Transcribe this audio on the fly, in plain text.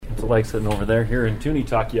What's it like sitting over there hearing Tooney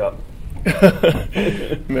talk you up?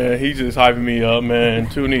 Man, he's just hyping me up, man.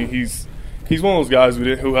 Tooney, he's one of those guys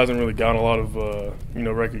who hasn't really gotten a lot of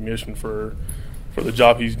recognition for the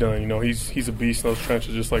job he's done. He's a beast in those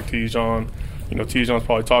trenches, just like Tejan. Tejan's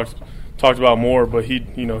probably talked about more, but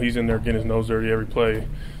he's in there getting his nose dirty every play.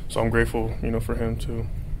 So I'm grateful, for him too.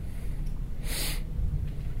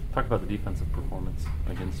 Talk about the defensive performance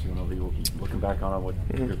against UNLV. Looking back on it, what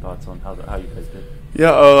are your thoughts on how you guys did?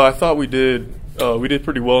 Yeah, I thought we did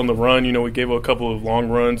pretty well in the run. We gave a couple of long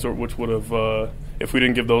runs, which would have, if we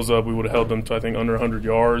didn't give those up, we would have held them to, I think, under 100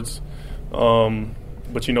 yards.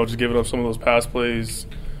 But, just giving up some of those pass plays,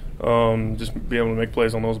 just being able to make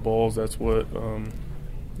plays on those balls, that's what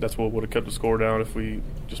would have kept the score down if we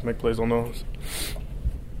just make plays on those.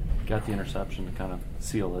 Got the interception to kind of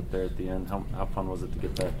seal it there at the end. How fun was it to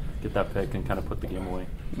get that pick and kind of put the game away?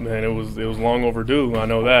 Man, it was long overdue. I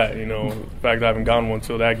know that. In fact, I haven't gotten one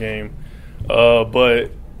till that game.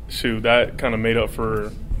 But shoot, that kind of made up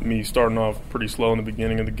for me starting off pretty slow in the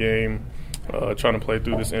beginning of the game, trying to play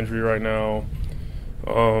through this injury right now.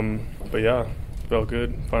 But yeah, felt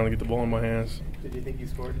good. Finally get the ball in my hands. Did you think you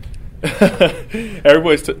scored?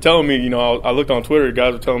 Everybody's telling me, I looked on Twitter,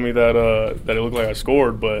 guys were telling me that it looked like I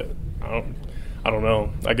scored, but I don't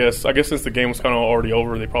know. I guess since the game was kind of already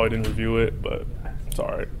over, they probably didn't review it, but it's all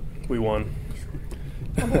right. We won.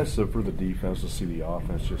 How nice for the defense to see the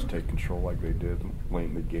offense just take control like they did late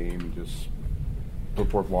in the game and just put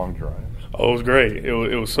forth long drives? Oh, it was great. It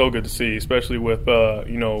was so good to see, especially with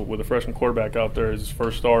with a freshman quarterback out there, his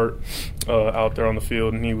first start out there on the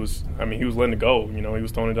field, and he was letting it go. He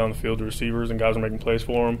was throwing it down the field to receivers, and guys were making plays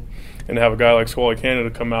for him. And to have a guy like Squally Canada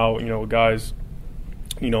come out, with guys,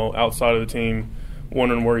 outside of the team,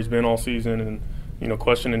 wondering where he's been all season, and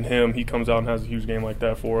questioning him, he comes out and has a huge game like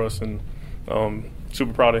that for us, and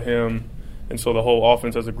super proud of him. And so the whole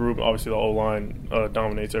offense as a group, obviously the O-line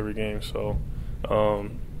dominates every game. So.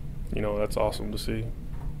 That's awesome to see.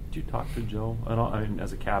 Did you talk to Joe?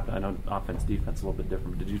 As a captain, I know offense, defense a little bit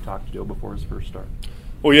different, but did you talk to Joe before his first start?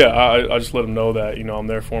 Well, yeah, I just let him know that, I'm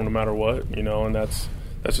there for him no matter what, and that's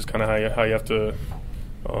just kind of how you have to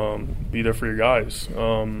be there for your guys.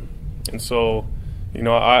 And so,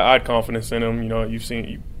 I had confidence in him.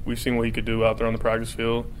 We've seen what he could do out there on the practice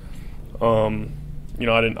field. I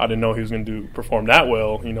didn't know he was going to perform that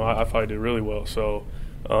well. I thought he did really well. So,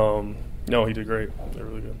 no, he did great. They're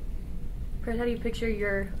really good. Chris, how do you picture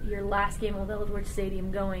your last game with Eldridge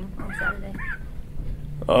Stadium going on Saturday?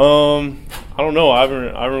 I don't know. I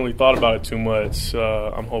haven't really thought about it too much.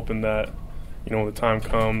 I'm hoping that when the time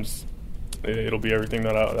comes, it'll be everything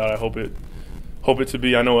that I hope it to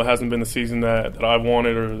be. I know it hasn't been the season that I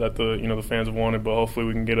wanted or that the fans have wanted, but hopefully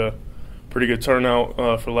we can get a pretty good turnout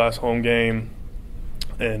for the last home game,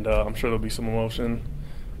 and I'm sure there'll be some emotion.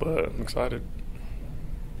 But I'm excited.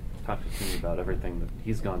 Talk to me about everything that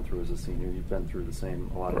he's gone through as a senior. You've been through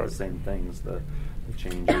a lot of the same things, the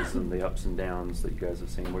changes and the ups and downs that you guys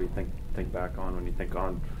have seen. What do you think back on when you think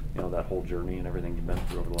on that whole journey and everything you've been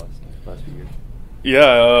through over the last few years?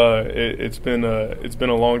 Yeah, it's been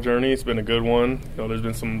a long journey. It's been a good one.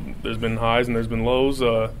 There's been highs and there's been lows.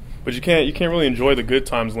 But you can't really enjoy the good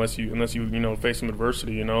times unless you face some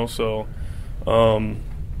adversity. So.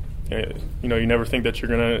 You never think that you're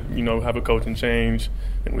gonna, have a coaching change,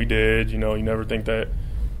 and we did. You never think that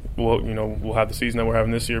we'll have the season that we're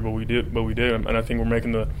having this year, but we did, and I think we're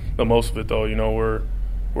making the most of it though.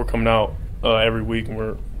 We're coming out every week, and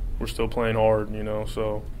we're still playing hard.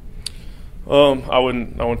 So I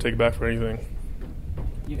wouldn't take it back for anything.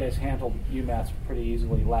 You guys handled UMass pretty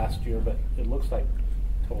easily last year, but it looks like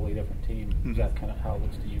a totally different team. Is that kind of how it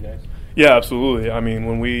looks to you guys? Yeah, absolutely.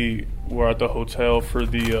 When we were at the hotel for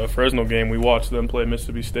the Fresno game, we watched them play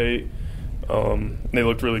Mississippi State. They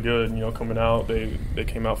looked really good, coming out. They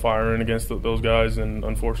came out firing against those guys, and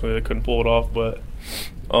unfortunately they couldn't pull it off. But,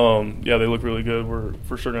 they look really good. We're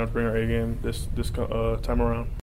for sure going to bring our A game this time around.